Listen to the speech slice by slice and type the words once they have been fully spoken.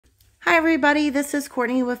Hi everybody, this is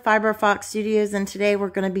Courtney with Fiber Fox Studios, and today we're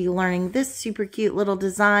going to be learning this super cute little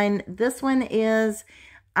design. This one is,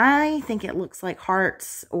 I think it looks like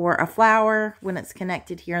hearts or a flower when it's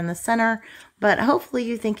connected here in the center, but hopefully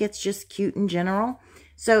you think it's just cute in general.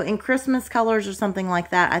 So in Christmas colors or something like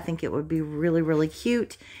that, I think it would be really, really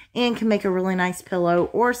cute and can make a really nice pillow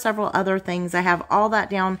or several other things. I have all that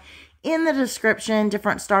down in the description,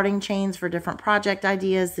 different starting chains for different project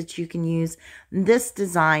ideas that you can use this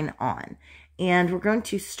design on. And we're going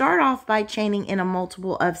to start off by chaining in a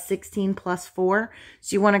multiple of 16 plus 4.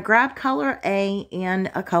 So you want to grab color A and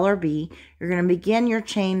a color B. You're going to begin your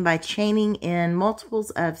chain by chaining in multiples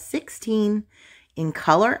of 16 in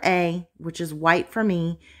color A, which is white for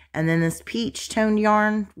me. And then this peach toned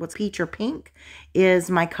yarn, what's peach or pink,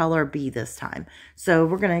 is my color B this time. So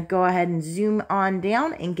we're going to go ahead and zoom on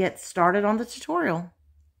down and get started on the tutorial.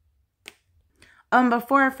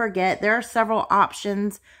 Before I forget, there are several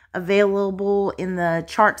options available in the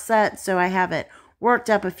chart set. So I have it worked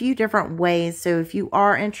up a few different ways. So if you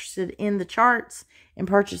are interested in the charts and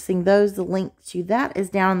purchasing those, the link to that is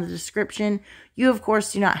down in the description. You, of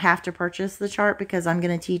course, do not have to purchase the chart because I'm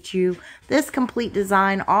going to teach you this complete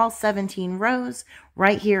design, all 17 rows,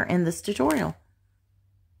 right here in this tutorial.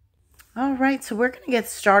 All right, so we're going to get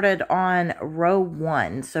started on row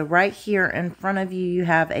 1. So right here in front of you, you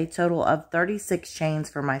have a total of 36 chains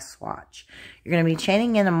for my swatch. You're going to be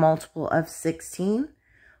chaining in a multiple of 16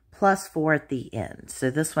 plus 4 at the end.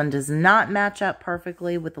 So this one does not match up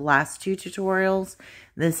perfectly with the last two tutorials.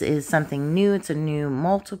 This is something new. It's a new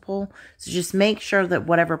multiple. So just make sure that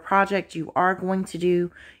whatever project you are going to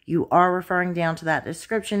do, you are referring down to that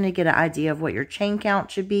description to get an idea of what your chain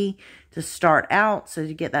count should be to start out. So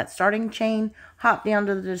to get that starting chain, hop down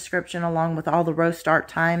to the description along with all the row start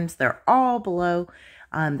times. They're all below.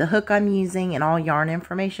 The hook I'm using and all yarn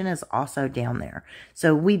information is also down there.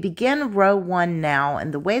 So we begin row 1 now,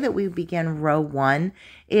 and the way that we begin row 1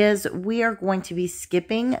 is we are going to be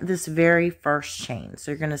skipping this very first chain.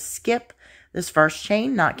 So you're going to skip this first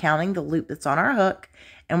chain, not counting the loop that's on our hook,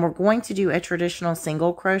 and we're going to do a traditional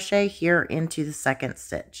single crochet here into the second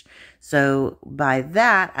stitch. So by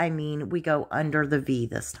that, I mean we go under the V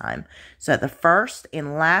this time. So at the first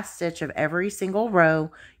and last stitch of every single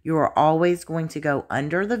row, you are always going to go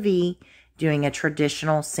under the V, doing a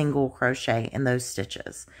traditional single crochet in those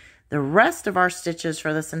stitches. The rest of our stitches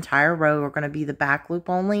for this entire row are going to be the back loop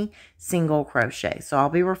only single crochet. So I'll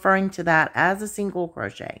be referring to that as a single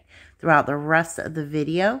crochet throughout the rest of the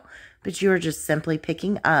video, but you are just simply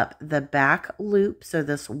picking up the back loop. So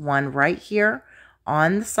this one right here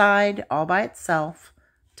on the side all by itself,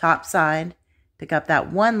 top side, pick up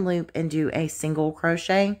that one loop and do a single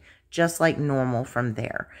crochet just like normal from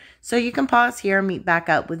there. So you can pause here, meet back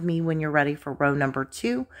up with me when you're ready for row number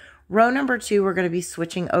 2. Row number 2, we're going to be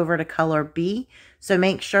switching over to color B. So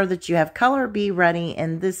make sure that you have color B ready,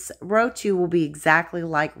 and this row 2 will be exactly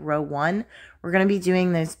like row 1. We're going to be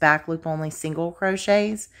doing those back loop only single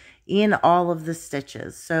crochets in all of the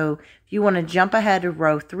stitches. So if you want to jump ahead to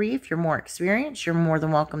row 3, if you're more experienced, you're more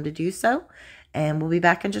than welcome to do so. And we'll be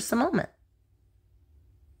back in just a moment.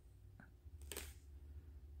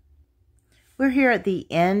 We're here at the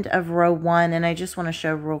end of row 1, and I just want to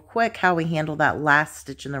show real quick how we handle that last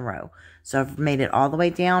stitch in the row. So I've made it all the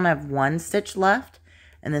way down. I have one stitch left,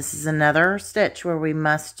 and this is another stitch where we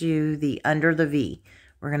must do the under the V.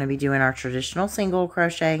 We're going to be doing our traditional single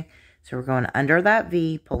crochet. So we're going under that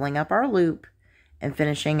V, pulling up our loop, and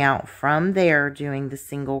finishing out from there doing the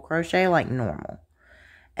single crochet like normal.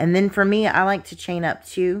 And then for me, I like to chain up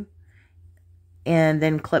 2 and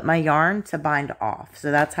then clip my yarn to bind off. So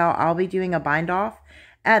that's how I'll be doing a bind off.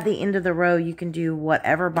 At the end of the row, you can do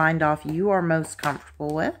whatever bind off you are most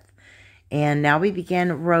comfortable with. And now we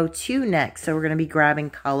begin row 2 next. So we're going to be grabbing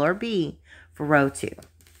color B for row 2.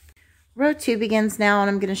 Row 2 begins now, and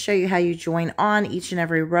I'm going to show you how you join on each and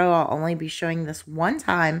every row. I'll only be showing this one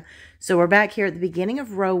time. So we're back here at the beginning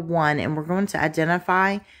of row 1, and we're going to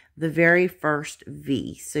identify the very first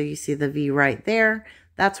V. So you see the V right there.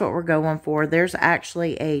 That's what we're going for. There's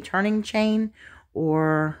actually a turning chain,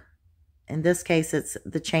 or in this case, it's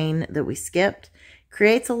the chain that we skipped.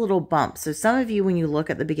 Creates a little bump. So some of you, when you look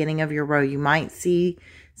at the beginning of your row, you might see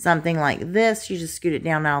something like this. You just scoot it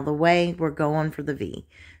down out of the way. We're going for the V.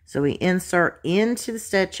 So we insert into the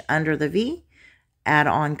stitch under the V, add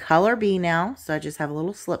on color B now. So I just have a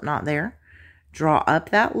little slip knot there. Draw up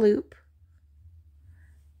that loop.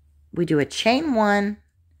 We do a chain 1.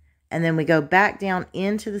 And then we go back down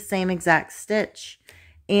into the same exact stitch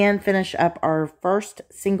and finish up our first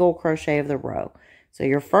single crochet of the row. So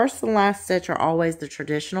your first and last stitch are always the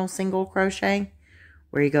traditional single crochet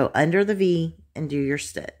where you go under the V and do your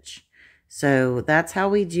stitch. So that's how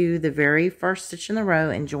we do the very first stitch in the row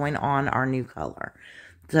and join on our new color.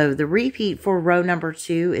 So the repeat for row number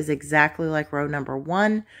 2 is exactly like row number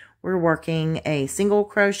 1. We're working a single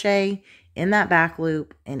crochet in that back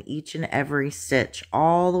loop in each and every stitch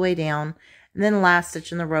all the way down. And then last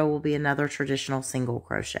stitch in the row will be another traditional single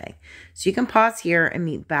crochet. So you can pause here and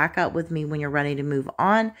meet back up with me when you're ready to move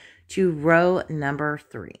on to row number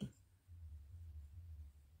 3.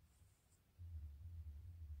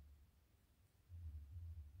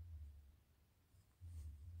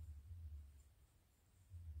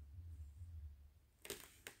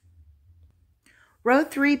 Row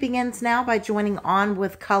 3 begins now by joining on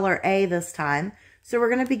with color A this time. So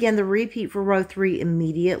we're going to begin the repeat for row 3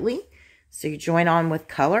 immediately. So you join on with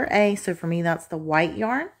color A. So for me, that's the white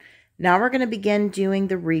yarn. Now we're going to begin doing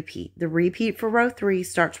the repeat. The repeat for row 3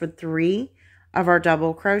 starts with 3 of our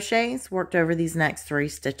double crochets worked over these next 3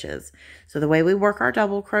 stitches. So the way we work our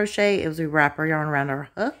double crochet is we wrap our yarn around our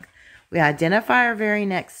hook. We identify our very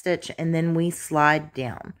next stitch and then we slide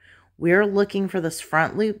down. We're looking for this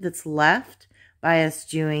front loop that's left by us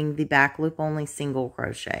doing the back loop only single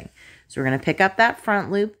crochet. So we're going to pick up that front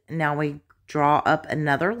loop. And now we draw up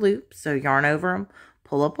another loop. So yarn over them,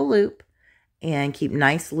 pull up a loop, and keep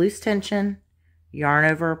nice loose tension. Yarn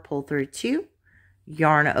over, pull through 2,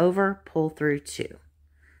 yarn over, pull through 2.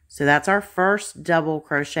 So that's our first double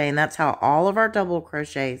crochet, and that's how all of our double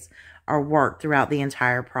crochets are worked throughout the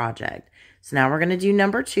entire project. So now we're going to do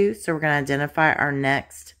number 2. So we're going to identify our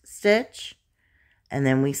next stitch, and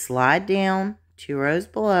then we slide down 2 rows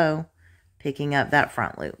below, picking up that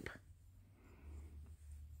front loop.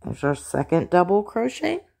 There's our second double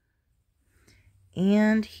crochet.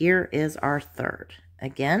 And here is our third.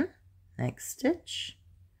 Again, next stitch.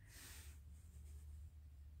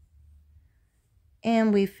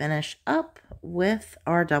 And we finish up with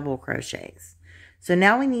our double crochets. So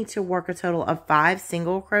now we need to work a total of 5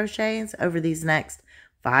 single crochets over these next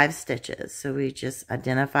 5 stitches. So we just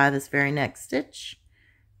identify this very next stitch,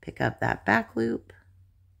 pick up that back loop,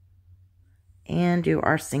 and do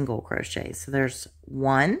our single crochet. So there's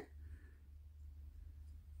 1,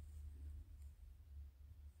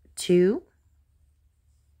 2,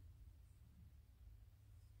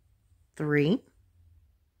 3,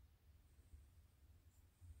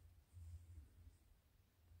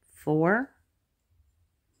 4,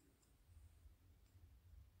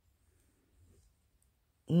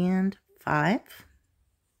 and 5.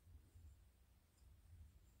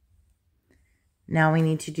 Now we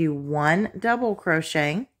need to do 1 double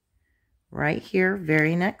crochet right here,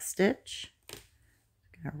 very next stitch.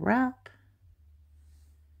 Gonna wrap.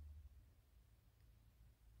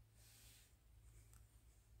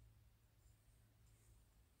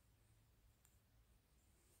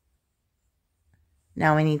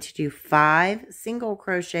 Now we need to do 5 single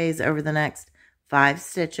crochets over the next 5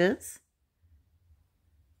 stitches.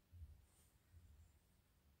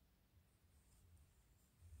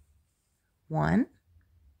 1,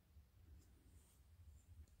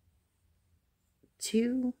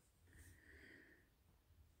 2,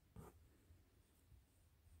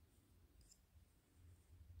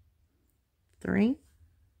 3,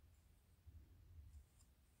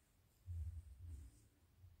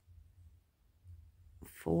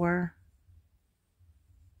 4,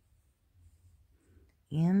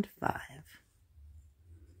 and 5.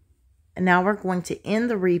 And now we're going to end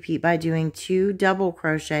the repeat by doing 2 double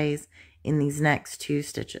crochets in these next 2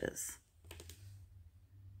 stitches.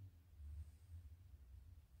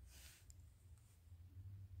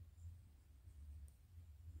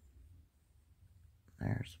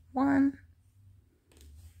 There's 1,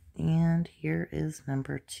 and here is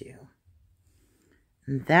number 2.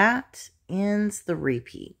 And that ends the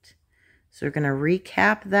repeat. So we're going to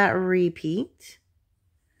recap that repeat,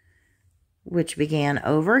 which began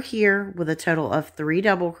over here with a total of 3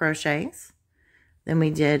 double crochets. Then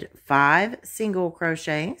we did 5 single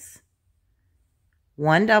crochets,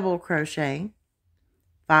 1 double crochet,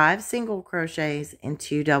 5 single crochets, and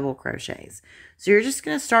 2 double crochets. So you're just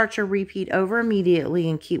going to start your repeat over immediately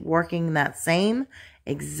and keep working that same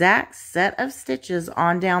exact set of stitches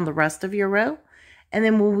on down the rest of your row. And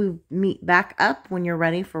then we'll meet back up when you're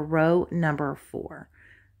ready for row number 4.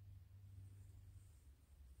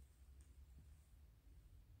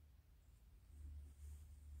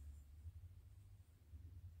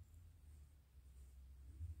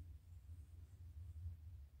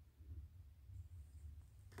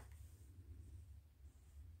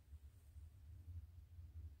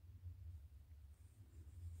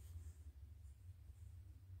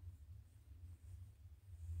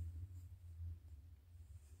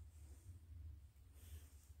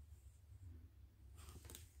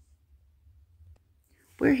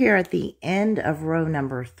 We're here at the end of row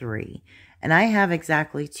number 3, and I have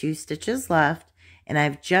exactly 2 stitches left, and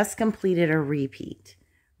I've just completed a repeat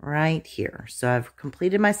right here. So I've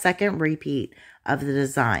completed my second repeat of the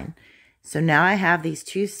design. So now I have these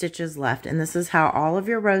 2 stitches left, and this is how all of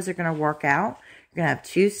your rows are going to work out. You're going to have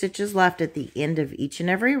 2 stitches left at the end of each and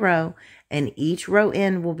every row, and each row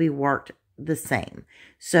end will be worked the same.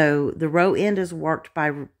 So the row end is worked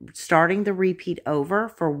by starting the repeat over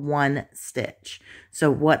for 1 stitch. So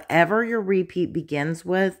whatever your repeat begins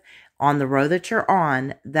with on the row that you're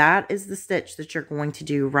on, that is the stitch that you're going to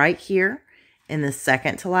do right here in the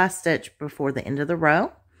second to last stitch before the end of the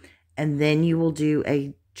row. And then you will do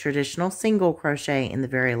a traditional single crochet in the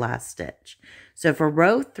very last stitch. So for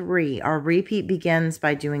row 3, our repeat begins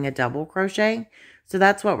by doing a double crochet. So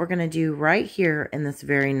that's what we're going to do right here in this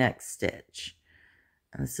very next stitch.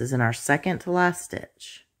 And this is in our second to last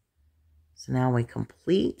stitch. So now we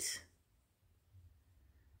complete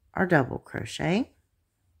our double crochet.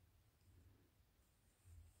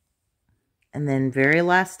 And then very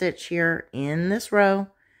last stitch here in this row,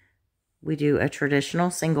 we do a traditional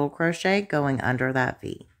single crochet going under that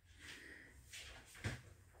V.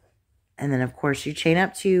 And then of course you chain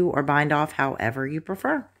up 2 or bind off however you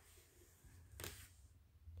prefer.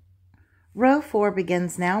 Row 4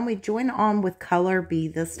 begins now, and we join on with color B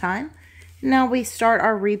this time. Now we start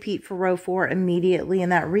our repeat for row 4 immediately, and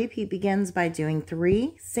that repeat begins by doing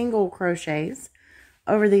 3 single crochets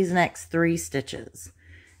over these next 3 stitches.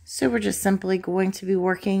 So we're just simply going to be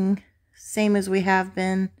working same as we have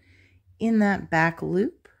been in that back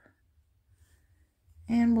loop,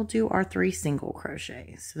 and we'll do our 3 single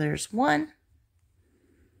crochets. So there's 1,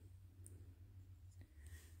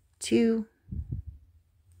 2,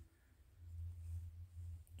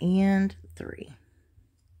 and 3.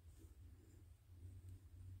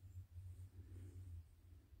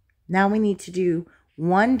 Now we need to do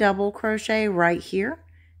 1 double crochet right here,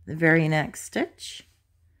 the very next stitch.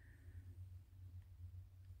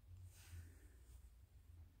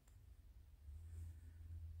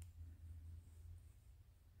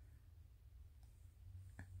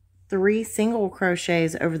 Three single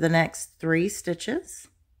crochets over the next 3 stitches.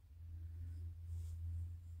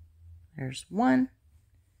 There's 1,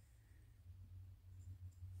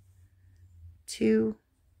 2,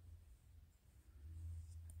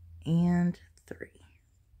 and 3.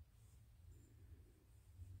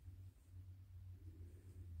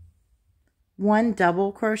 One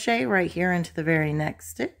double crochet right here into the very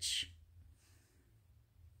next stitch.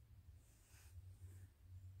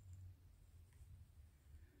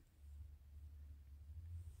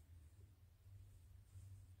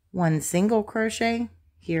 One single crochet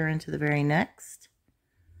here into the very next.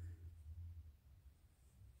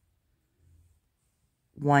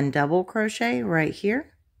 One double crochet right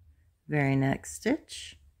here, very next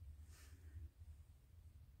stitch.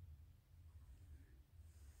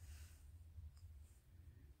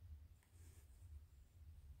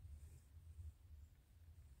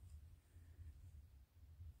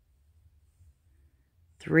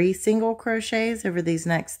 Three single crochets over these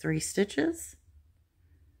next 3 stitches.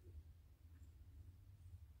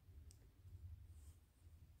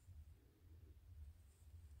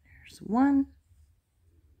 There's 1,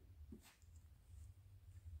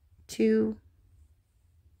 2,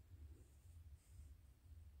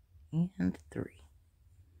 and 3.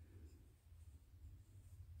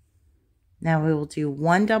 Now we will do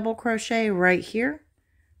 1 double crochet right here,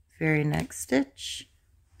 very next stitch.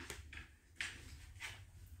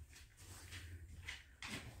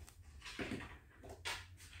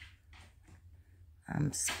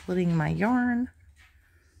 I'm splitting my yarn,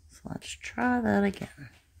 so let's try that again.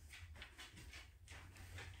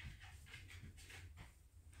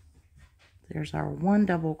 There's our 1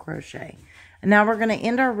 double crochet. And now we're going to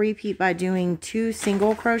end our repeat by doing 2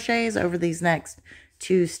 single crochets over these next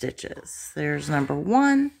 2 stitches. There's number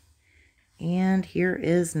 1, and here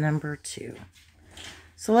is number 2.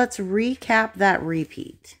 So let's recap that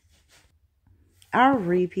repeat. Our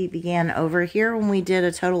repeat began over here when we did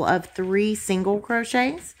a total of 3 single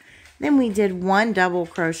crochets. Then we did 1 double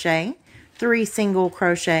crochet, 3 single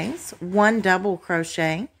crochets, 1 double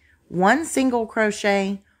crochet, 1 single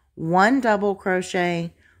crochet, 1 double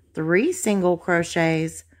crochet, 3 single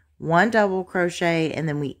crochets, 1 double crochet, and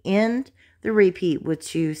then we end the repeat with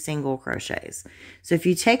 2 single crochets. So if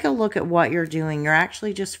you take a look at what you're doing, you're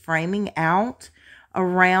actually just framing out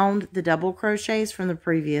around the double crochets from the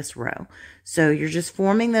previous row. So you're just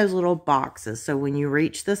forming those little boxes. So when you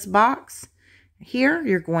reach this box here,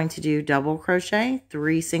 you're going to do double crochet,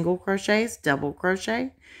 3 single crochets, double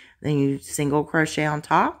crochet, then you single crochet on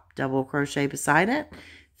top, double crochet beside it,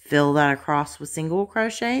 fill that across with single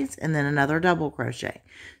crochets, and then another double crochet.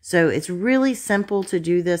 So it's really simple to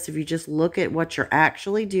do this. If you just look at what you're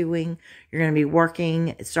actually doing, you're going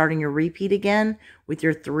to be starting your repeat again with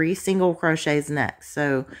your 3 single crochets next.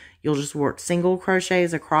 So you'll just work single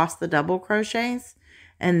crochets across the double crochets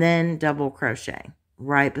and then double crochet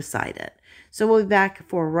right beside it. So we'll be back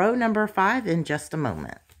for row number 5 in just a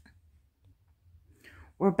moment.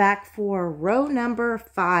 We're back for row number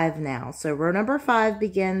 5 now. So row number 5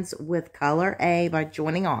 begins with color A by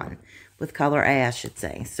joining on with color A, I should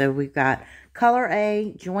say. So we've got color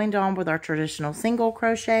A joined on with our traditional single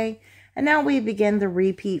crochet. And now we begin the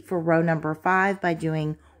repeat for row number 5 by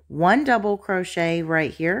doing 1 double crochet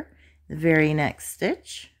right here, the very next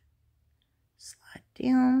stitch. Slide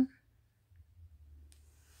down.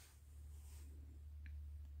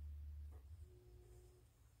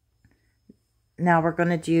 Now we're going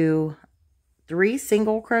to do 3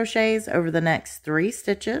 single crochets over the next 3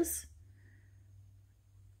 stitches.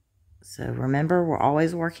 So remember, we're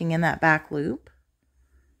always working in that back loop.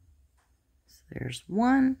 So there's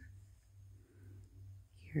 1.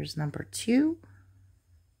 Here's number 2.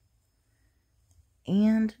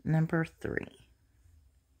 And number 3.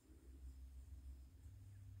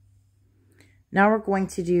 Now we're going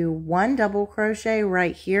to do 1 double crochet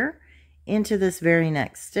right here into this very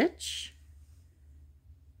next stitch.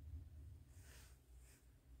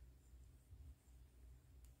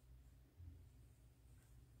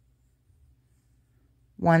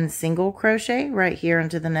 1 single crochet right here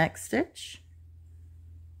into the next stitch.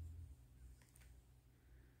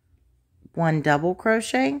 1 double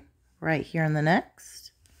crochet right here in the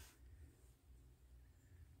next.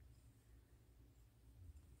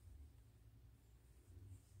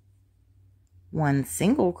 1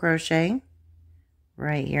 single crochet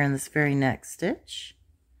right here in this very next stitch.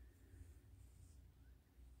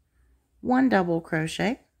 1 double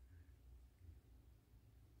crochet.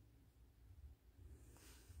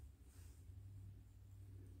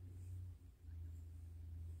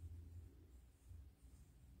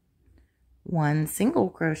 1 single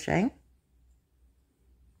crochet,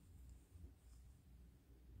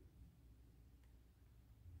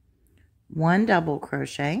 1 double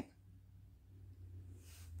crochet,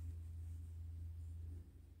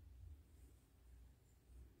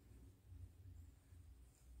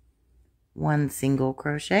 1 single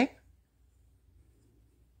crochet,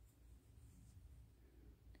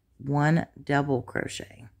 1 double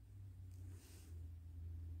crochet.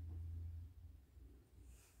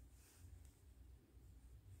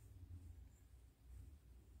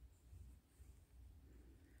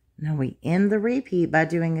 Now we end the repeat by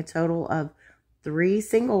doing a total of 3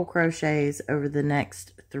 single crochets over the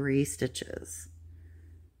next 3 stitches.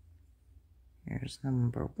 Here's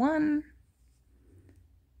number 1,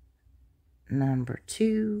 number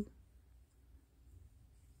 2,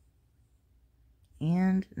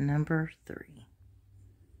 and number 3.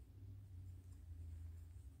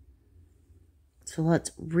 So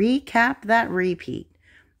let's recap that repeat.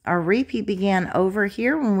 Our repeat began over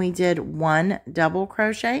here when we did 1 double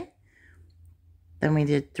crochet. Then we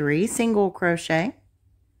did 3 single crochet,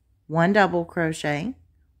 1 double crochet,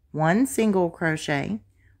 1 single crochet,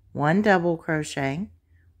 1 double crochet,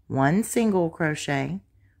 1 single crochet,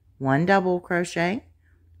 1 double crochet,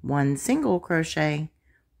 1 single crochet,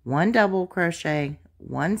 1 double crochet,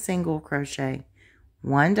 1 single crochet,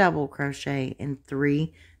 1 double crochet, and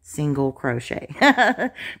 3 single crochet.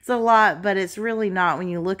 It's a lot, but it's really not. When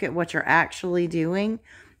you look at what you're actually doing,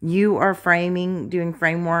 you are doing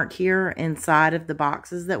framework here inside of the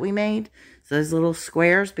boxes that we made. So those little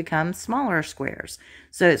squares become smaller squares.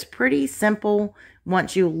 So it's pretty simple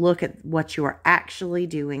once you look at what you are actually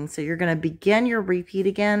doing. So you're going to begin your repeat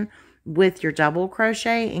again with your double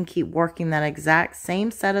crochet and keep working that exact same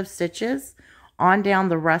set of stitches on down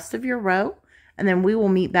the rest of your row. And then we will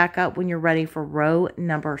meet back up when you're ready for row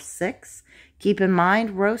number 6. Keep in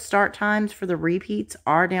mind, row start times for the repeats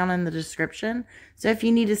are down in the description. So if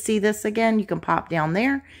you need to see this again, you can pop down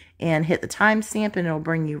there and hit the timestamp and it'll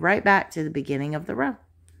bring you right back to the beginning of the row.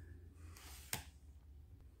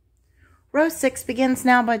 Row 6 begins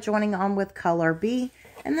now by joining on with color B.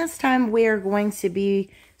 And this time we are going to be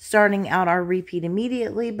starting out our repeat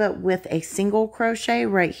immediately, but with a single crochet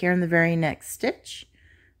right here in the very next stitch.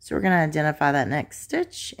 So we're going to identify that next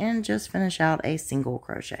stitch and just finish out a single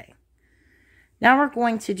crochet. Now we're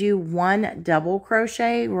going to do 1 double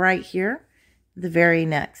crochet right here, the very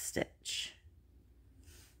next stitch.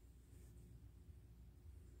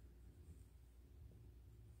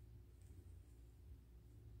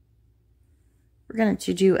 We're going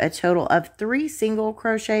to do a total of 3 single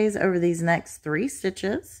crochets over these next 3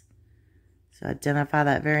 stitches. So identify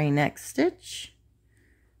that very next stitch.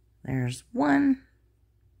 There's 1,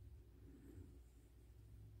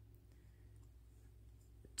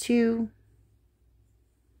 2,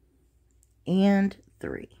 and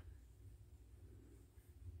 3.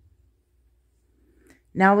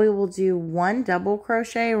 Now we will do 1 double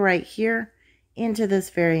crochet right here into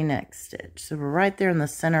this very next stitch. So we're right there in the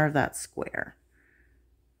center of that square.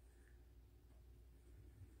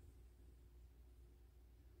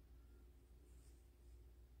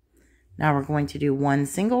 Now we're going to do 1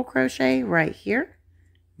 single crochet right here,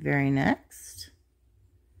 very next.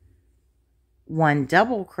 1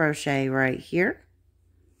 double crochet right here.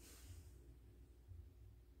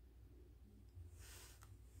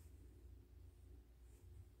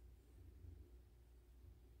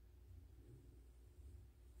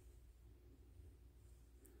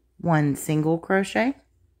 One single crochet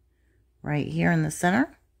right here in the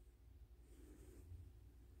center.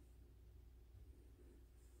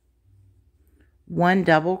 One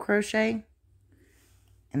double crochet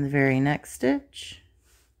in the very next stitch.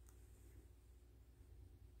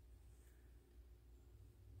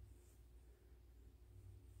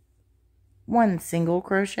 One single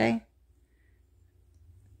crochet.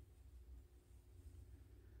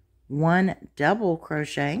 One double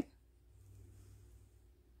crochet.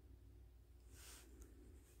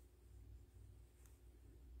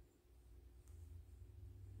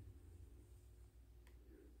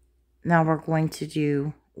 Now we're going to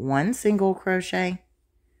do 1 single crochet,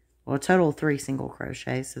 well, a total of 3 single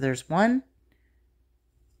crochets. So there's 1,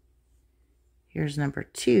 here's number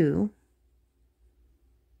 2,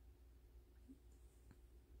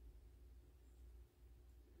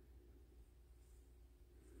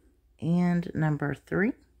 and number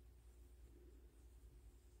 3.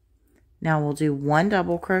 Now we'll do 1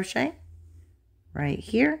 double crochet right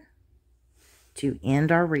here to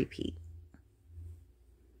end our repeat.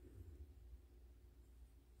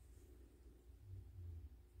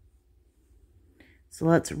 So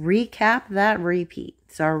let's recap that repeat.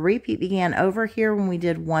 So our repeat began over here when we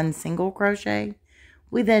did 1 single crochet.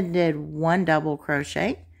 We then did 1 double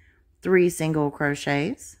crochet, 3 single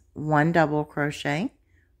crochets, 1 double crochet,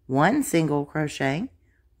 1 single crochet,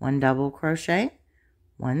 1 double crochet,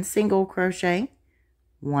 1 single crochet,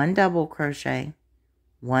 1 double crochet,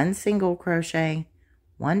 1 single crochet,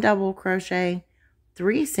 1 double crochet,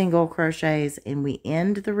 3 single crochets, and we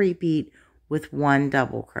end the repeat with 1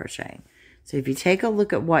 double crochet. So if you take a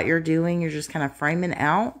look at what you're doing, you're just kind of framing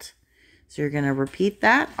out. So you're going to repeat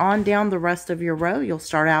that on down the rest of your row. You'll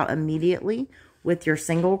start out immediately with your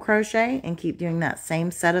single crochet and keep doing that same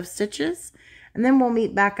set of stitches. And then we'll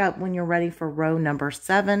meet back up when you're ready for row number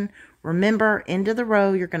 7. Remember, into the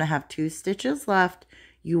row, you're going to have 2 stitches left.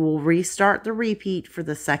 You will restart the repeat for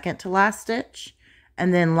the second to last stitch.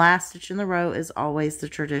 And then last stitch in the row is always the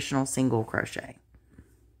traditional single crochet.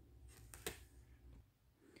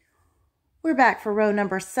 We're back for row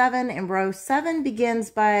number 7, and row 7 begins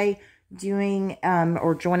by doing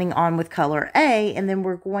or joining on with color A, and then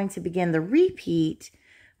we're going to begin the repeat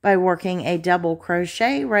by working a double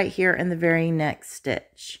crochet right here in the very next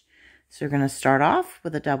stitch. So we're going to start off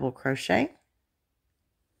with a double crochet.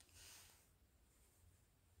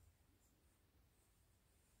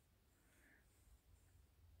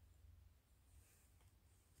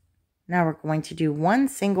 Now we're going to do 1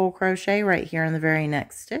 single crochet right here in the very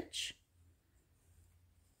next stitch,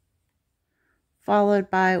 followed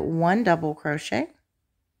by 1 double crochet.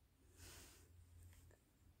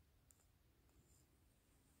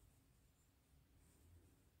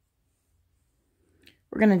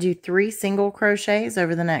 We're going to do 3 single crochets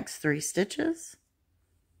over the next 3 stitches.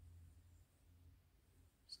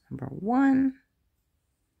 Number 1,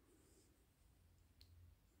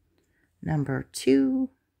 number 2,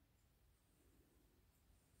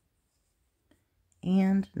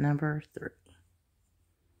 and number 3.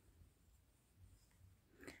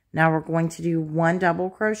 Now we're going to do 1 double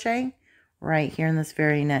crochet right here in this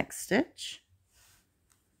very next stitch.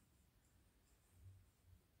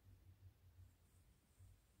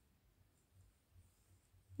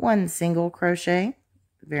 One single crochet,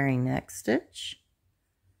 very next stitch.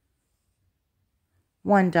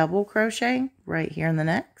 1 double crochet right here in the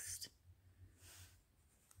next.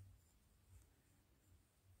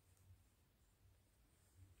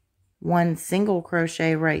 One single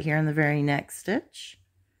crochet right here in the very next stitch.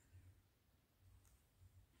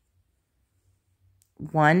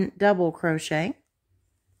 1 double crochet,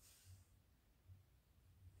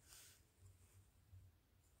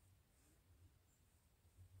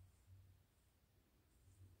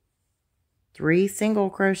 three single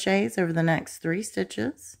crochets over the next 3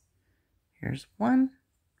 stitches. Here's 1,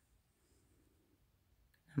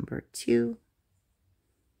 number 2,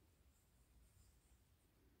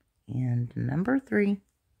 and number 3.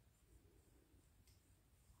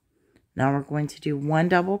 Now we're going to do 1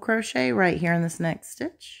 double crochet right here in this next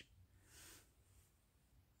stitch.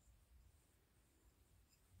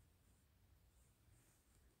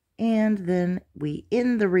 And then we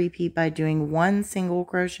end the repeat by doing 1 single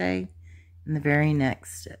crochet in the very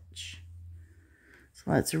next stitch. So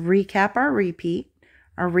let's recap our repeat.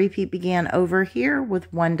 Our repeat began over here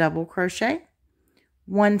with 1 double crochet,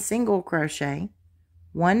 1 single crochet,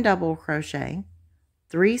 1 double crochet,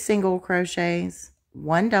 3 single crochets,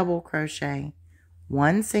 1 double crochet,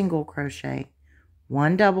 1 single crochet,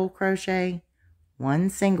 1 double crochet, 1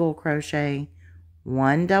 single crochet,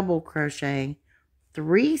 1 double crochet,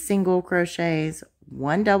 3 single crochets,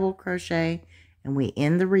 1 double crochet, and we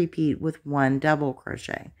end the repeat with 1 double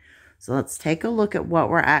crochet. So let's take a look at what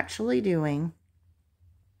we're actually doing.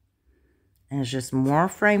 And it's just more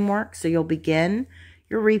framework. So you'll begin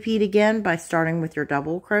your repeat again by starting with your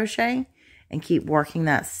double crochet and keep working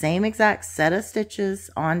that same exact set of stitches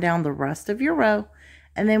on down the rest of your row.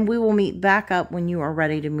 And then we will meet back up when you are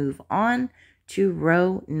ready to move on to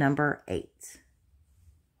row number 8.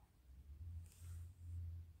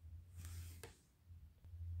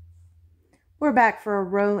 We're back for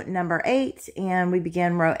row number 8, and we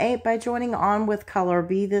begin row 8 by joining on with color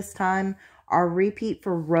B this time. Our repeat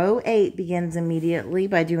for row 8 begins immediately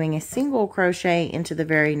by doing a single crochet into the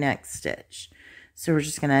very next stitch. So we're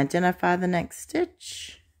just going to identify the next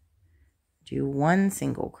stitch, do 1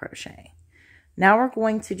 single crochet. Now we're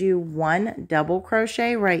going to do 1 double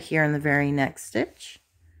crochet right here in the very next stitch.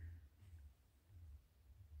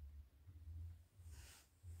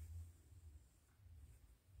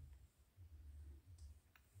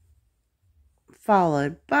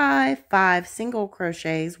 Followed by 5 single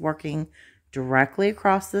crochets working directly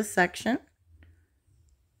across this section.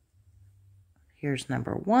 Here's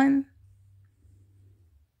number 1,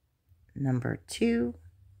 number 2,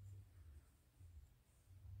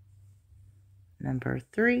 number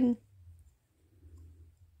 3,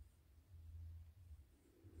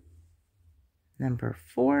 number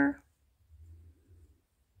 4,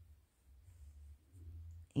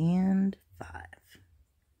 and 5.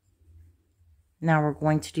 Now we're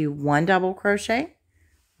going to do 1 double crochet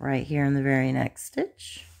right here in the very next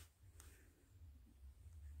stitch.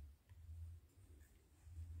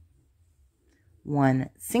 One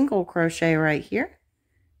single crochet right here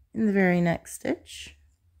in the very next stitch.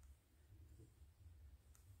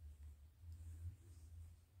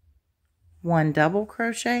 One double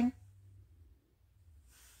crochet.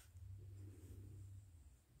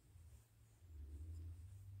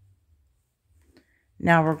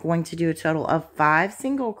 Now we're going to do a total of 5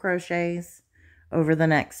 single crochets over the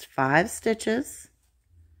next 5 stitches.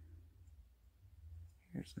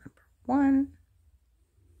 Here's number 1,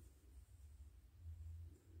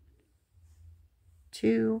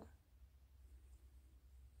 2,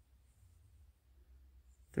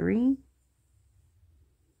 3,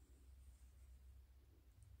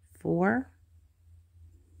 4,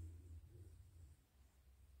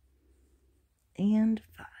 and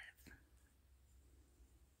 5.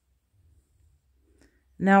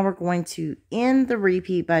 Now we're going to end the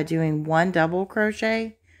repeat by doing 1 double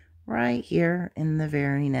crochet right here in the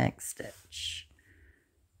very next stitch.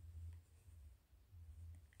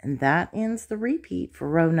 And that ends the repeat for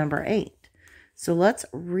row number 8. So let's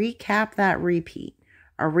recap that repeat.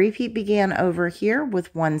 Our repeat began over here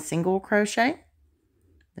with 1 single crochet.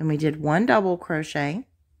 Then we did 1 double crochet,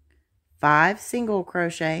 5 single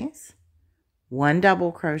crochets, 1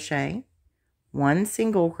 double crochet, 1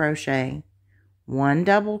 single crochet, 1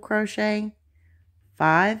 double crochet,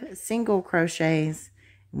 5 single crochets,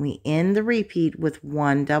 and we end the repeat with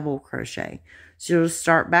 1 double crochet. So you'll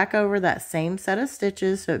start back over that same set of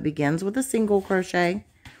stitches. So it begins with a single crochet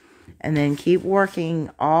and then keep working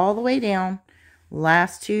all the way down.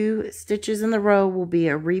 Last 2 stitches in the row will be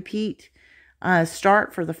a repeat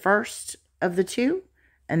start for the first of the 2,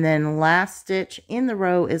 and then last stitch in the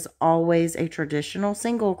row is always a traditional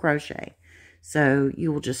single crochet. So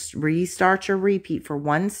you will just restart your repeat for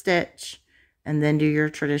 1 stitch and then do your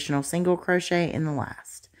traditional single crochet in the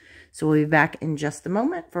last. So we'll be back in just a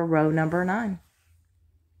moment for row number 9.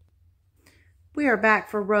 We are back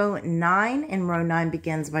for row 9, and row 9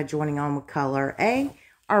 begins by joining on with color A.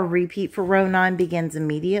 Our repeat for row 9 begins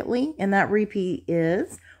immediately, and that repeat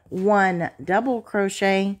is 1 double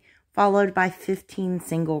crochet followed by 15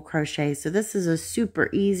 single crochets. So this is a super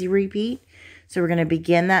easy repeat. So we're going to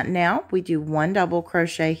begin that now. We do 1 double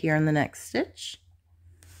crochet here in the next stitch.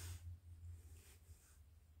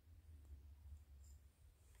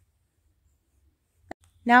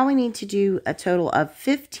 Now we need to do a total of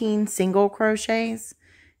 15 single crochets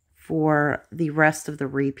for the rest of the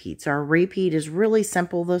repeats. Our repeat is really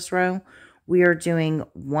simple this row. We are doing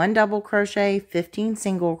 1 double crochet, 15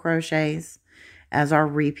 single crochets as our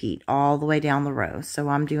repeat all the way down the row. So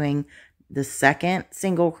I'm doing the second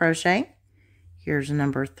single crochet. Here's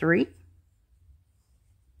number 3,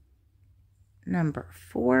 number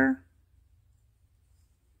 4,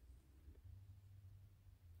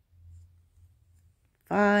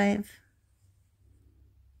 five,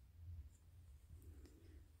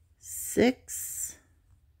 6,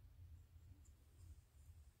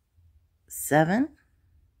 7,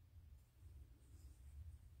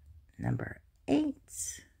 number 8,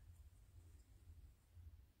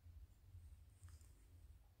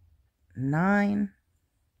 9,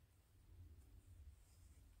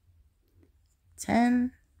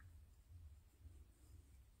 10,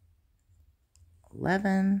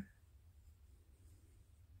 11,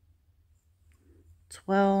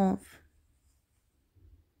 12,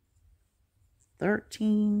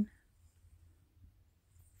 13,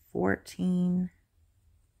 14,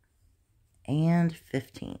 and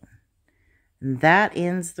 15. And that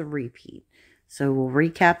ends the repeat. So we'll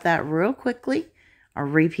recap that real quickly. Our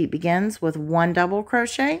repeat begins with 1 double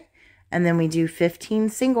crochet, and then we do 15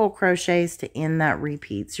 single crochets to end that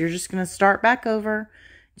repeat. So you're just going to start back over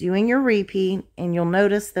doing your repeat, and you'll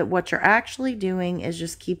notice that what you're actually doing is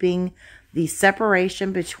just keeping the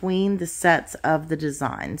separation between the sets of the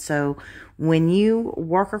design. So when you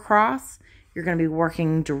work across, you're going to be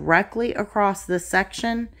working directly across this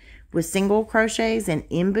section with single crochets, and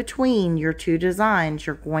in between your 2 designs,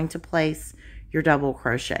 you're going to place your double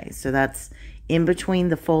crochet. So that's in between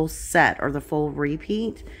the full set or the full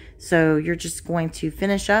repeat. So you're just going to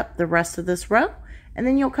finish up the rest of this row, and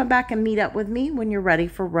then you'll come back and meet up with me when you're ready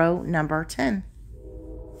for row number 10.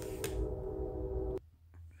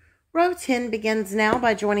 Row 10 begins now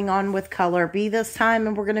by joining on with color B this time,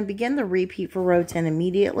 and we're going to begin the repeat for row 10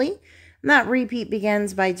 immediately. And that repeat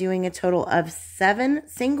begins by doing a total of 7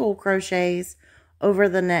 single crochets over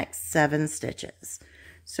the next 7 stitches.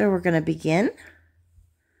 So we're going to begin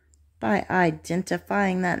by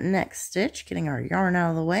identifying that next stitch, getting our yarn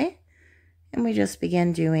out of the way, and we just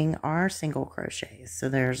begin doing our single crochets. So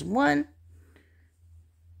there's 1,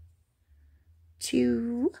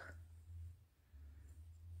 2,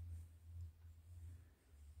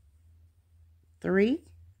 3,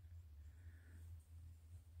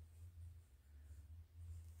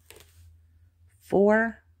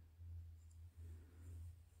 4,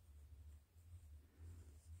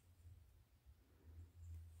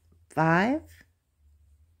 5,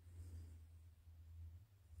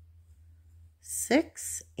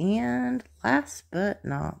 6, and last but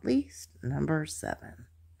not least, number 7.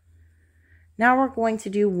 Now we're going to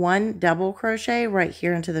do 1 double crochet right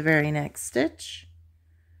here into the very next stitch.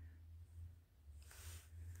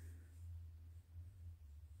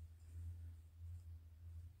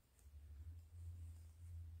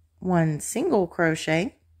 1 single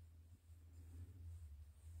crochet,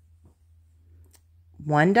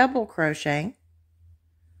 1 double crochet,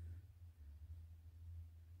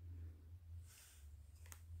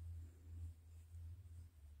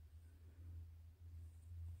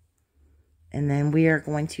 and then we are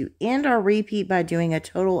going to end our repeat by doing a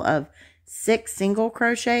total of 6 single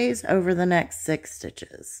crochets over the next 6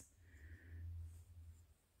 stitches.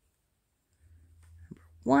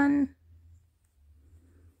 1,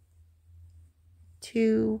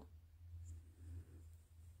 2,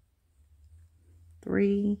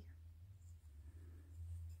 3,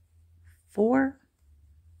 4,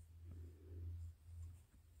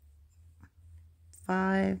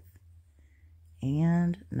 5,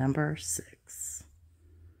 and number 6.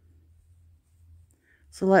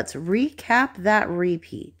 So let's recap that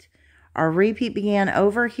repeat. Our repeat began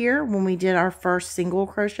over here when we did our first single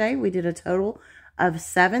crochet. We did a total of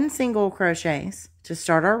 7 single crochets to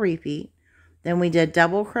start our repeat. Then we did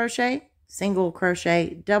double crochet, single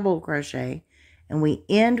crochet, double crochet, and we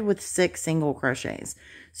end with 6 single crochets.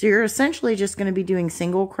 So you're essentially just going to be doing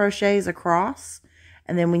single crochets across,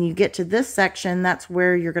 and then when you get to this section, that's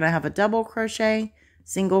where you're going to have a double crochet,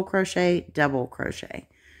 single crochet, double crochet.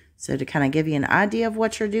 So to kind of give you an idea of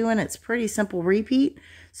what you're doing, it's pretty simple repeat.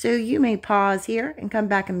 So you may pause here and come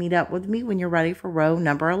back and meet up with me when you're ready for row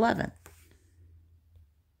number 11.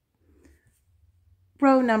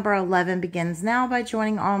 Row number 11 begins now by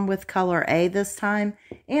joining on with color A this time,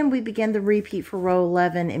 and we begin the repeat for row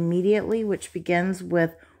 11 immediately, which begins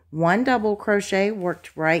with 1 double crochet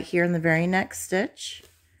worked right here in the very next stitch.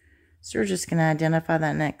 So we're just going to identify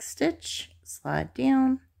that next stitch, slide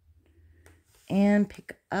down, and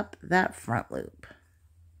pick up that front loop.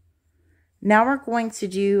 Now we're going to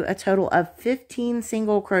do a total of 15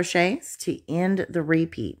 single crochets to end the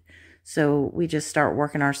repeat. So we just start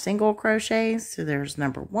working our single crochets. So there's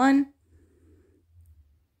number 1,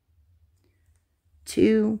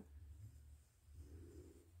 2,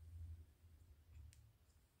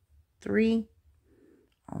 3,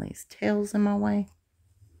 all these tails in my way,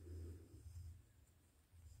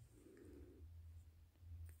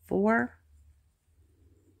 4,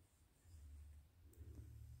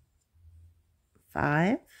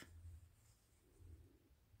 5,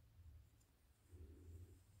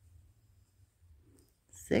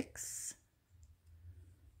 6,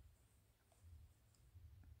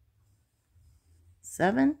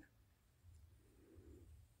 7,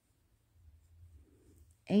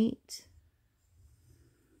 8,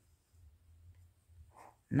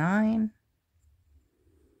 9,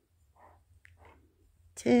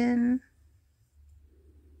 10,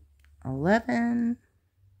 11,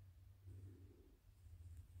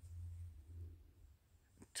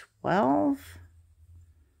 12.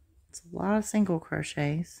 It's a lot of single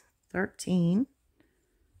crochets. 13,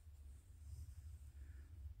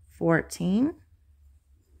 14,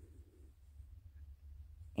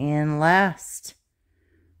 and last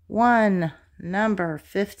one, number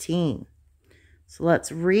 15. So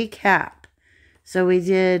let's recap. So we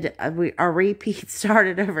did, our repeat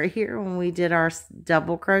started over here when we did our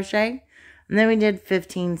double crochet, and then we did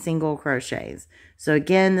 15 single crochets. So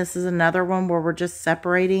again, this is another one where we're just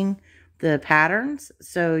separating the patterns.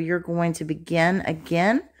 So you're going to begin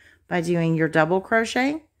again by doing your double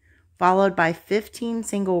crochet, followed by 15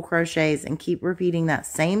 single crochets, and keep repeating that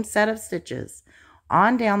same set of stitches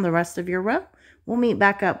on down the rest of your row. We'll meet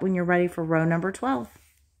back up when you're ready for row number 12.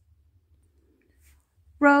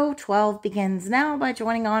 Row 12 begins now by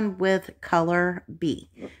joining on with color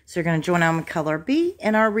B. So you're going to join on with color B,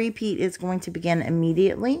 and our repeat is going to begin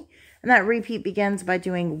immediately. And that repeat begins by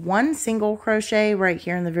doing 1 single crochet right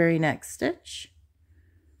here in the very next stitch.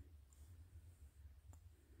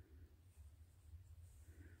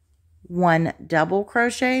 1 double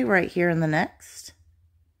crochet right here in the next.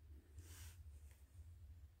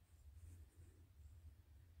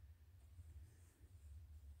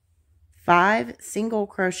 5 single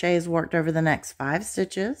crochets worked over the next 5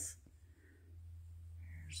 stitches.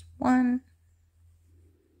 Here's 1,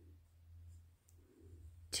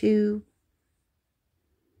 2,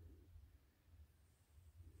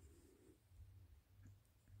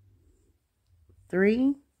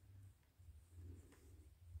 3,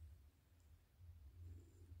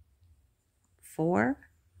 4,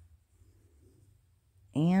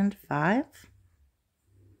 and 5.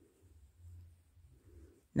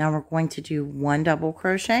 Now we're going to do 1 double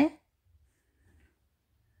crochet.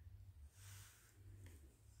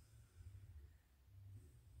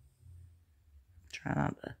 Try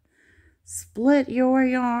not to split your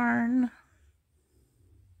yarn.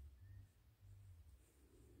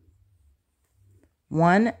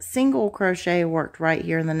 1 single crochet worked right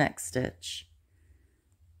here in the next stitch.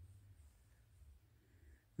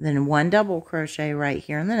 Then 1 double crochet right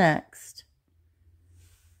here in the next.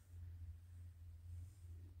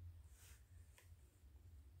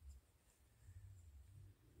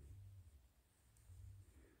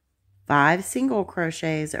 5 single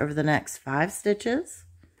crochets over the next 5 stitches.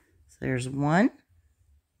 So there's 1,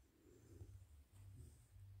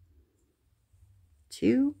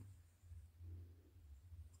 2,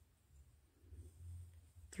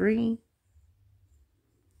 3,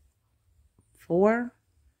 4,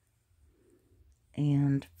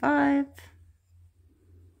 and 5.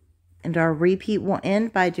 And our repeat will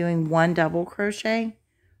end by doing 1 double crochet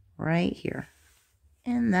right here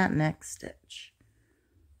in that next stitch.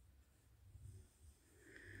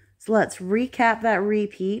 So let's recap that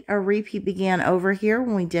repeat. Our repeat began over here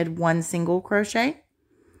when we did 1 single crochet,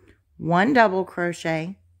 1 double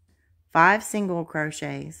crochet, 5 single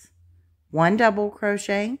crochets, 1 double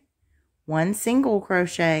crochet, 1 single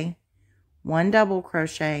crochet, 1 double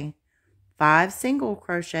crochet, 5 single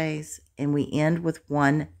crochets, and we end with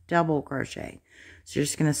 1 double crochet. So you're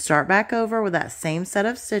just going to start back over with that same set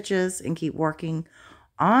of stitches and keep working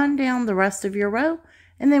on down the rest of your row.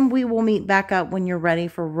 And then we will meet back up when you're ready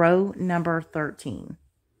for row number 13.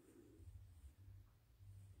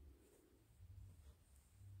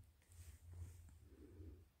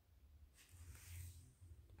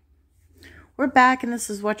 We're back, and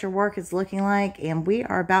this is what your work is looking like, and we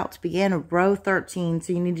are about to begin row 13.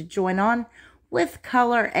 So you need to join on with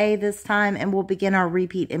color A this time, and we'll begin our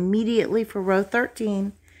repeat immediately for row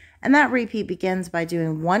 13. And that repeat begins by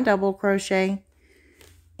doing 1 double crochet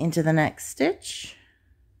into the next stitch.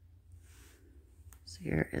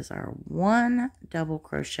 Here is our 1 double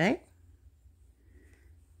crochet.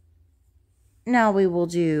 Now we will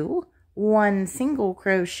do 1 single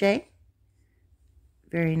crochet,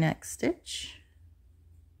 very next stitch,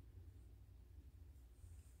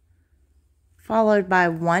 followed by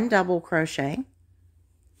 1 double crochet,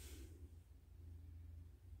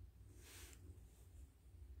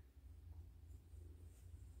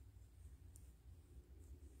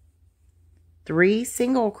 3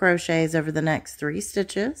 single crochets over the next 3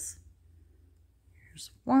 stitches.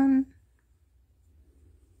 Here's 1,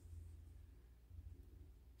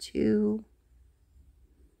 2,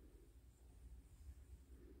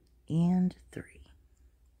 and 3.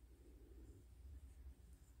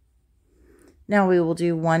 Now we will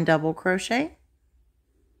do 1 double crochet,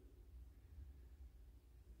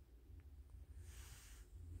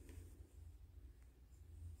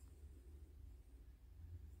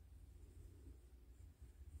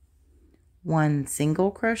 one single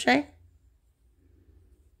crochet,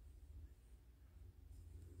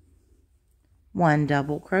 1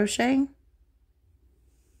 double crochet,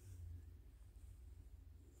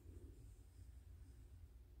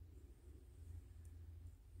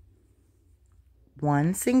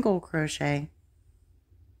 1 single crochet,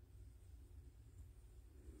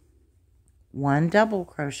 1 double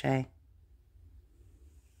crochet,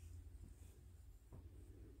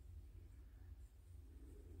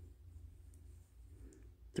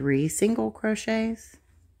 3 single crochets,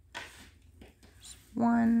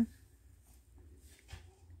 1,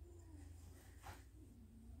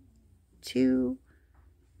 2,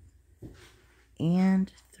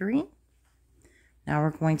 and 3. Now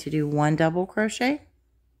we're going to do 1 double crochet,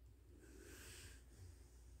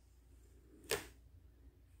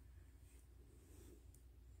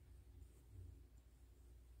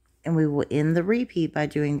 and we will end the repeat by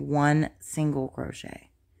doing 1 single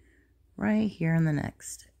crochet right here in the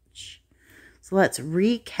next stitch. So let's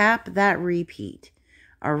recap that repeat.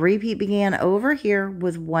 Our repeat began over here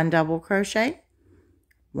with 1 double crochet,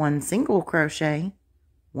 1 single crochet,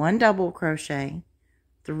 1 double crochet,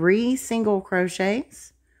 3 single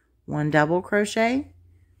crochets, 1 double crochet,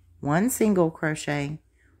 1 single crochet,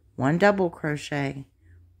 1 double crochet,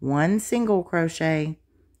 1 single crochet,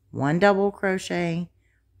 1 double crochet,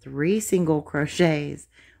 3 single crochets,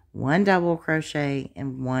 1 double crochet,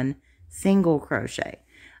 and 1 single crochet.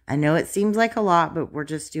 I know it seems like a lot, but we're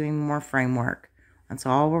just doing more framework. That's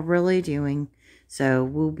all we're really doing. So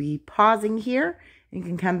we'll be pausing here. You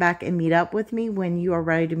can come back and meet up with me when you are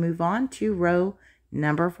ready to move on to row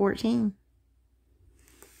number 14.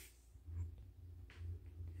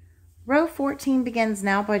 Row 14 begins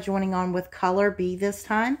now by joining on with color B this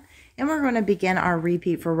time, and we're going to begin our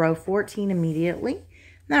repeat for row 14 immediately.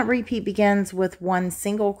 That repeat begins with 1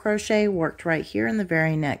 single crochet worked right here in the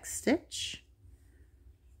very next stitch,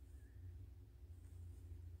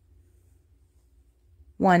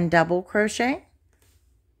 1 double crochet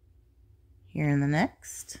here in the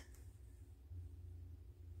next,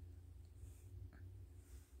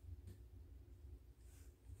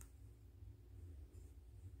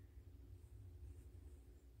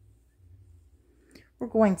 we're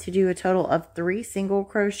going to do a total of 3 single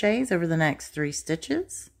crochets over the next 3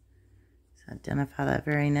 stitches. So identify that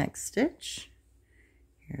very next stitch.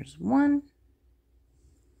 Here's 1,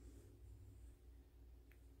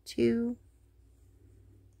 2,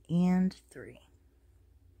 and 3.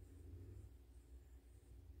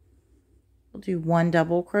 We'll do 1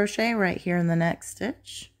 double crochet right here in the next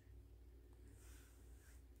stitch.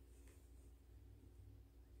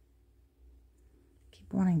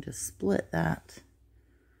 Keep wanting to split that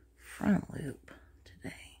front loop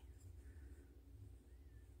today.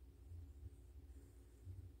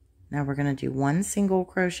 Now we're going to do 1 single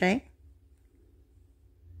crochet,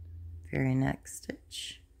 very next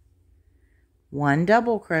stitch, 1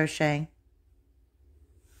 double crochet,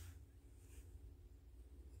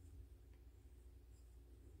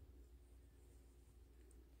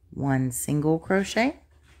 1 single crochet,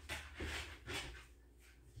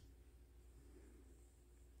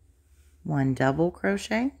 1 double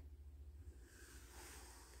crochet,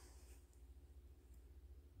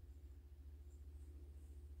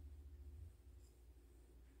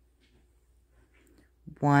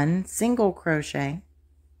 1 single crochet,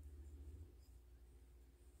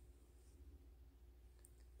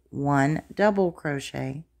 1 double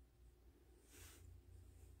crochet,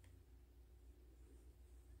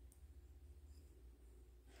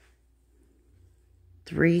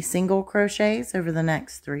 3 single crochets over the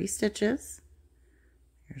next 3 stitches.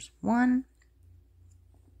 Here's 1,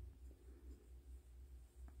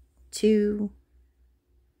 2,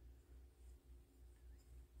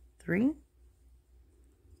 3,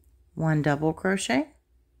 1 double crochet,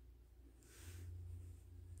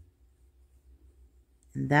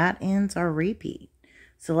 And that ends our repeat.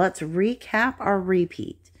 So let's recap our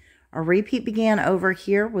repeat. Our repeat began over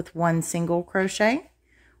here with 1 single crochet.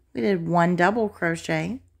 We did 1 double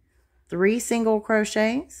crochet, 3 single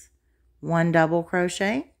crochets, 1 double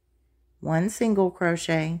crochet, 1 single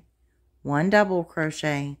crochet, 1 double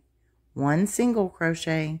crochet, 1 single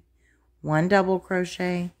crochet, 1 double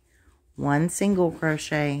crochet, 1 single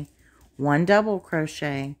crochet, 1 double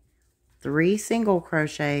crochet, 3 single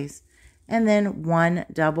crochets, and then 1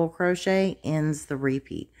 double crochet ends the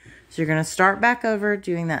repeat. So you're going to start back over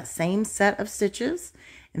doing that same set of stitches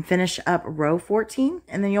and finish up row 14,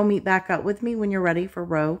 and then you'll meet back up with me when you're ready for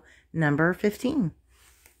row number 15.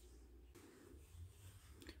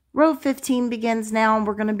 Row 15 begins now, and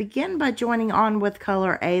we're going to begin by joining on with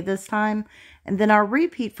color A this time, and then our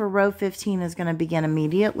repeat for row 15 is going to begin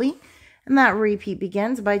immediately, and that repeat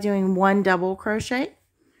begins by doing 1 double crochet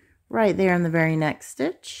right there in the very next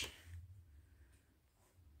stitch.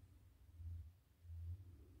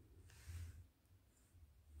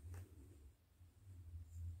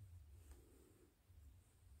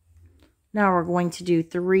 Now we're going to do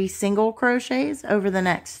 3 single crochets over the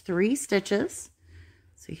next 3 stitches.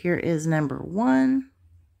 So here is number 1.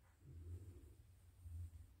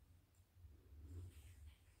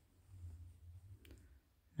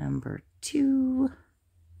 Number 2.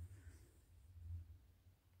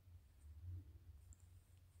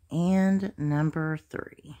 And number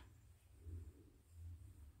 3.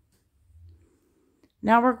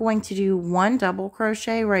 Now we're going to do 1 double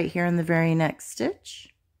crochet right here in the very next stitch.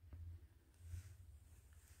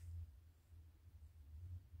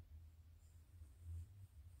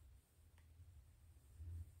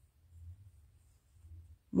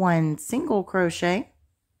 One single crochet,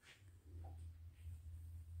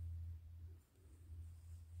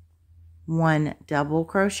 one double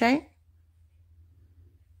crochet,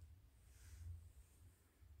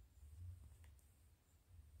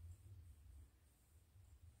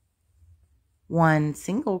 one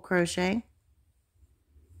single crochet,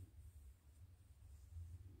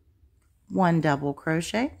 one double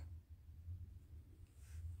crochet,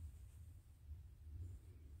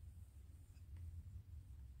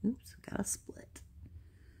 oops, got a split.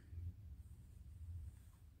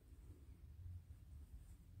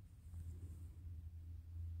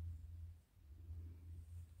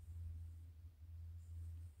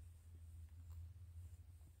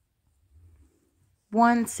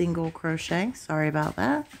 One single crochet, sorry about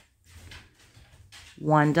that.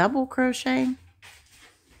 One double crochet,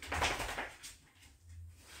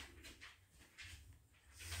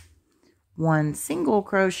 one single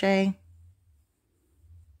crochet,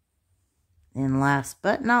 and last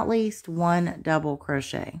but not least, one double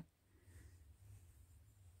crochet.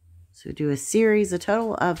 So do a series, a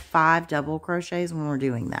total of 5 double crochets when we're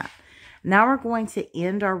doing that. Now we're going to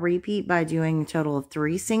end our repeat by doing a total of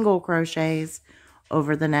 3 single crochets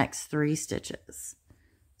over the next 3 stitches.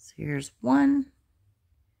 So here's 1,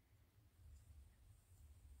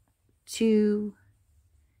 2,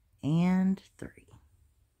 and 3.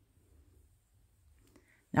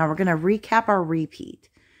 Now we're going to recap our repeat.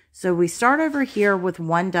 So we start over here with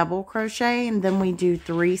 1 double crochet, and then we do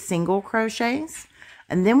 3 single crochets.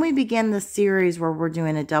 And then we begin the series where we're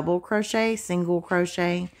doing a double crochet, single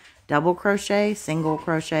crochet, double crochet, single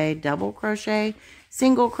crochet, double crochet,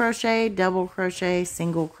 single crochet, double crochet,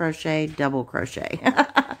 single crochet, double crochet.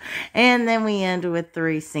 And then we end with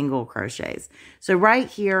 3 single crochets. So right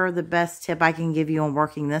here, the best tip I can give you on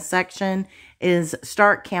working this section is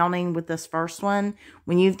start counting with this first one.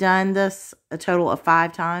 When you've done this a total of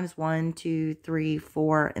 5 times, 1, 2, 3,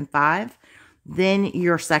 4, and 5, then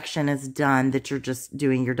your section is done that you're just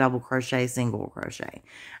doing your double crochet, single crochet.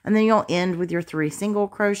 And then you'll end with your 3 single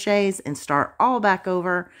crochets and start all back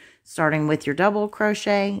over, starting with your double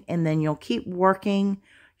crochet, and then you'll keep working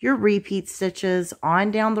your repeat stitches on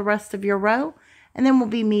down the rest of your row, and then we'll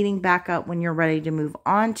be meeting back up when you're ready to move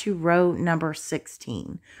on to row number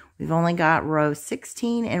 16. We've only got row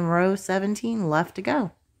 16 and row 17 left to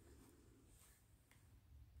go.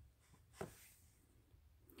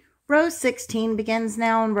 Row 16 begins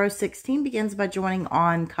now, and row 16 begins by joining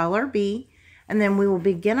on color B, and then we will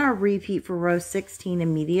begin our repeat for row 16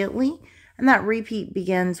 immediately, and that repeat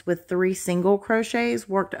begins with 3 single crochets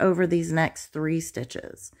worked over these next 3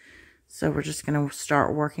 stitches. So we're just going to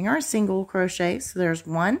start working our single crochet. So there's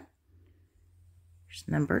 1, there's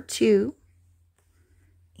number 2,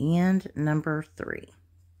 and number 3.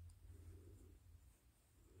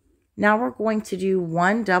 Now we're going to do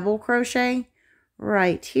 1 double crochet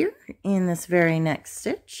right here in this very next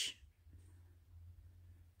stitch.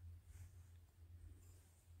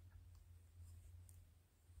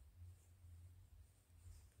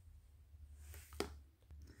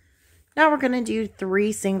 Now we're going to do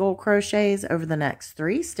 3 single crochets over the next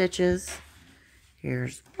 3 stitches.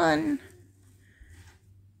 Here's 1,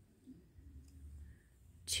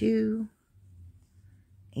 2,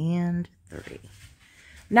 and 3.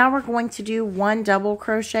 Now we're going to do 1 double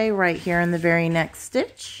crochet right here in the very next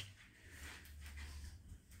stitch.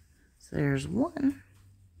 So there's 1.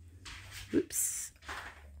 Oops.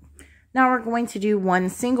 Now we're going to do 1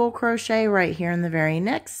 single crochet right here in the very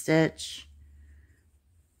next stitch.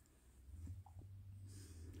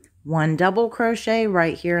 1 double crochet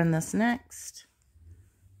right here in this next.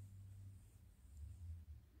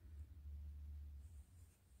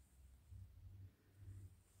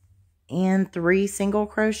 And 3 single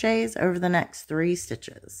crochets over the next 3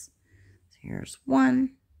 stitches. So here's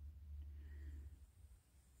 1,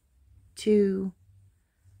 2,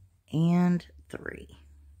 and 3.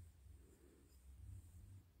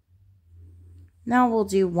 Now we'll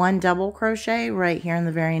do 1 double crochet right here in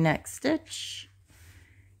the very next stitch.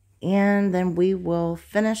 And then we will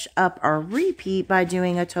finish up our repeat by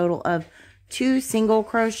doing a total of 2 single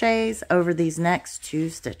crochets over these next 2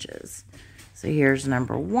 stitches. So here's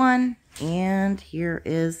number 1, and here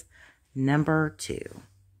is number 2.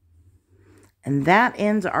 And that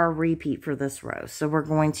ends our repeat for this row. So we're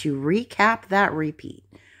going to recap that repeat.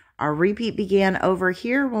 Our repeat began over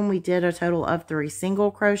here when we did a total of 3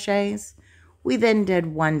 single crochets. We then did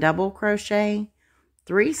 1 double crochet,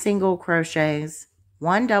 3 single crochets,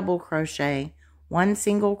 1 double crochet, 1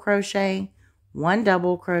 single crochet, 1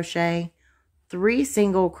 double crochet, 3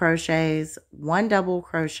 single crochets, 1 double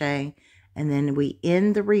crochet, and then we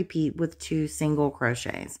end the repeat with 2 single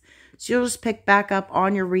crochets. So you'll just pick back up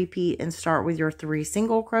on your repeat and start with your 3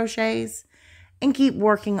 single crochets and keep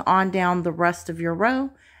working on down the rest of your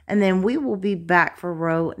row. And then we will be back for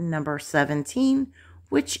row number 17,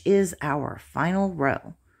 which is our final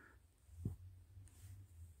row.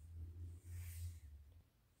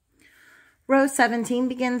 Row 17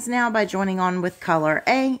 begins now by joining on with color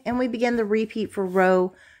A, and we begin the repeat for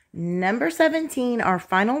row number 17, our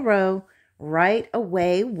final row, right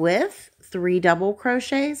away with 3 double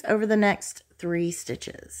crochets over the next 3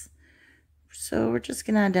 stitches. So we're just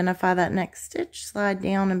going to identify that next stitch, slide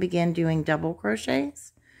down, and begin doing double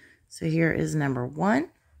crochets. So here is number 1.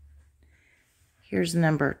 Here's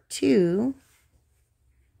number 2.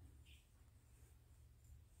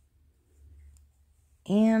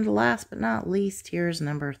 And last but not least, here's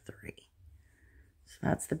number 3. So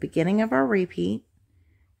that's the beginning of our repeat.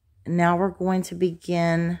 Now we're going to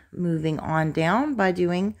begin moving on down by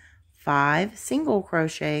doing 5 single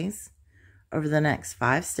crochets over the next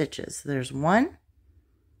 5 stitches. So there's 1,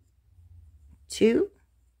 2,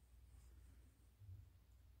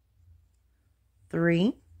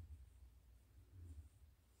 3,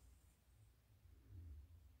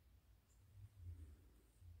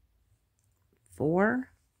 4,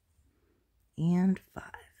 and 5.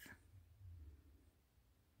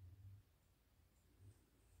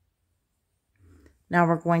 Now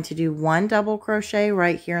we're going to do 1 double crochet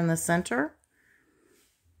right here in the center.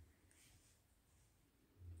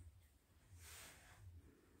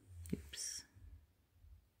 Oops.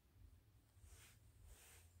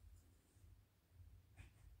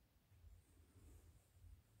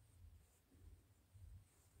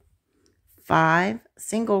 Five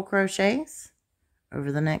single crochets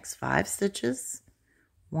over the next 5 stitches.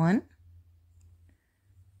 1,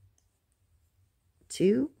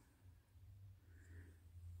 2,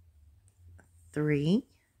 3,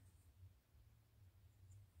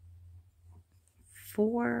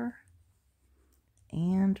 4,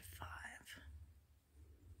 and 5.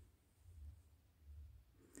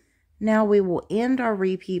 Now we will end our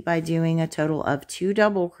repeat by doing a total of 2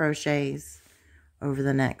 double crochets over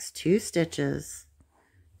the next 2 stitches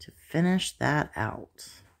to finish that out.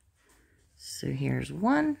 So here's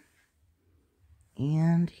 1,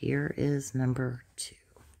 and here is number 2.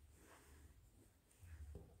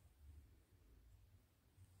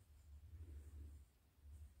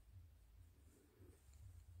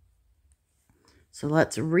 So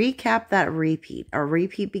let's recap that repeat. Our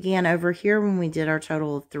repeat began over here when we did our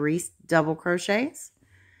total of 3 double crochets.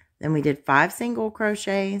 Then we did 5 single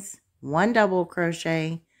crochets, 1 double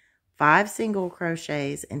crochet, 5 single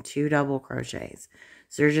crochets, and 2 double crochets.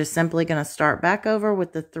 So you're just simply going to start back over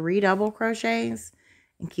with the 3 double crochets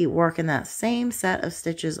and keep working that same set of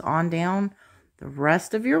stitches on down the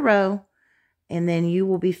rest of your row. And then you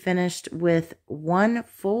will be finished with 1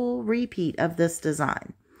 full repeat of this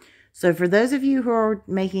design. So for those of you who are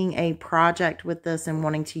making a project with this and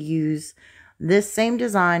wanting to use this same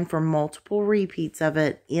design for multiple repeats of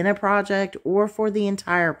it in a project or for the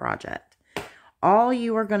entire project, all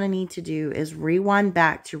you are going to need to do is rewind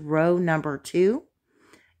back to row number 2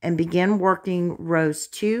 and begin working rows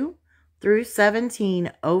 2 through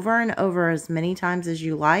 17 over and over as many times as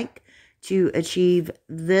you like to achieve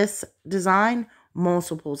this design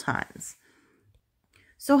multiple times.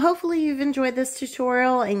 So hopefully you've enjoyed this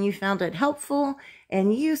tutorial and you found it helpful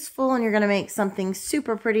and useful, and you're going to make something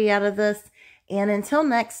super pretty out of this. And until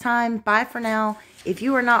next time, bye for now. If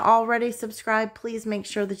you are not already subscribed, please make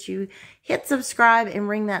sure that you hit subscribe and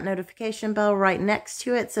ring that notification bell right next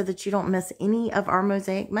to it so that you don't miss any of our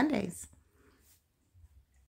Mosaic Mondays.